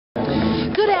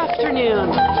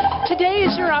afternoon. Today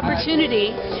is your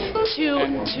opportunity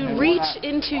to reach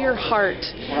into your heart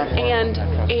and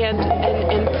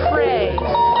pray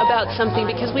about something,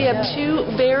 because we have two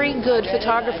very good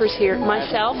photographers here,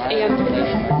 myself and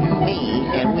me,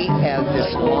 and we have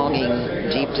this longing,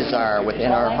 deep desire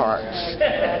within our hearts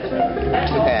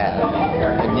to have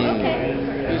a new.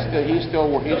 He's still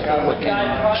working.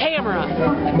 Camera.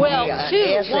 Well,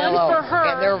 two. One for her.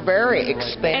 And they're very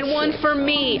expensive. And one for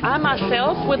me. I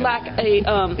myself would like a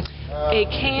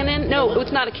Canon. No,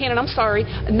 it's not a Canon. I'm sorry.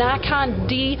 A Nikon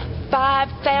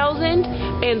D5000.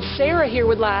 And Sarah here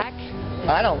would like.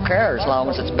 I don't care as long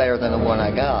as it's better than the one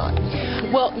I got.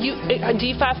 Well, you a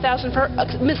D5000 for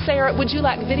Miss Sarah. Would you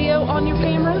like video on your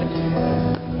camera?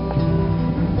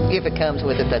 If it comes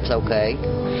with it, that's okay.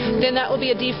 Then that will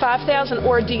be a D5000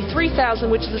 or a D3000,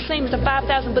 which is the same as the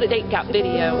 5000, but it ain't got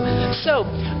video. So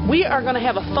we are going to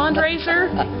have a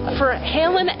fundraiser for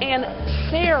Helen and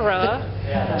Sarah.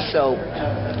 So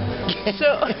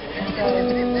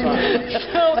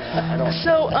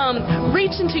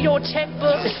reach into your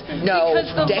checkbooks. No.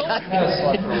 Because the Lord,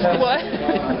 what?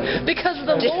 Because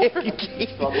the Lord,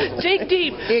 dig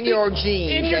deep in your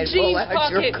jeans in your and jeans pull out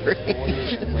pocket. Your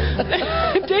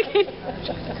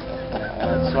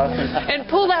and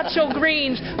pull out your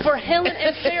greens for Helen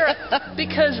and Sarah,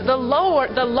 because the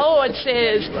Lord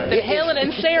says that Helen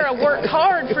and Sarah worked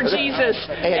hard for Jesus,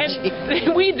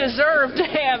 and we deserve to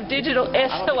have digital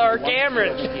SLR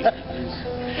cameras.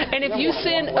 And if you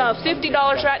send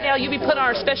 $50 right now, you'll be put on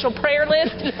our special prayer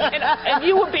list, and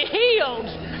you will be healed.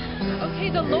 Okay,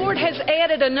 the Lord has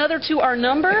added another to our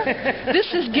number.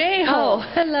 This is Gail. Oh,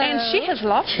 hello. And she has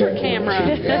lost her camera.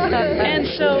 And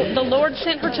so the Lord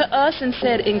sent her to us and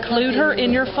said, include her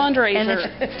in your fundraiser. And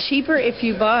it's cheaper if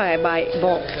you buy by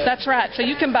bulk. That's right. So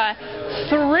you can buy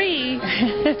 3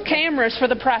 cameras for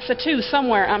the price of 2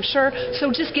 somewhere, I'm sure.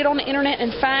 So just get on the internet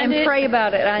and find it. And pray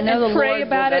about it. I know the Lord pray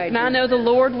about it, and I know the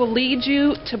Lord will lead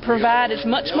you to provide as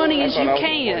much money as you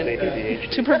can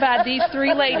to provide these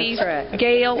 3 ladies,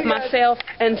 Gail, myself,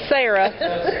 and Sarah,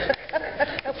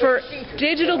 for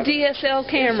digital DSL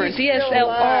cameras,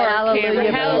 DSLR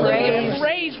cameras. Hallelujah.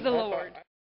 Praise the Lord.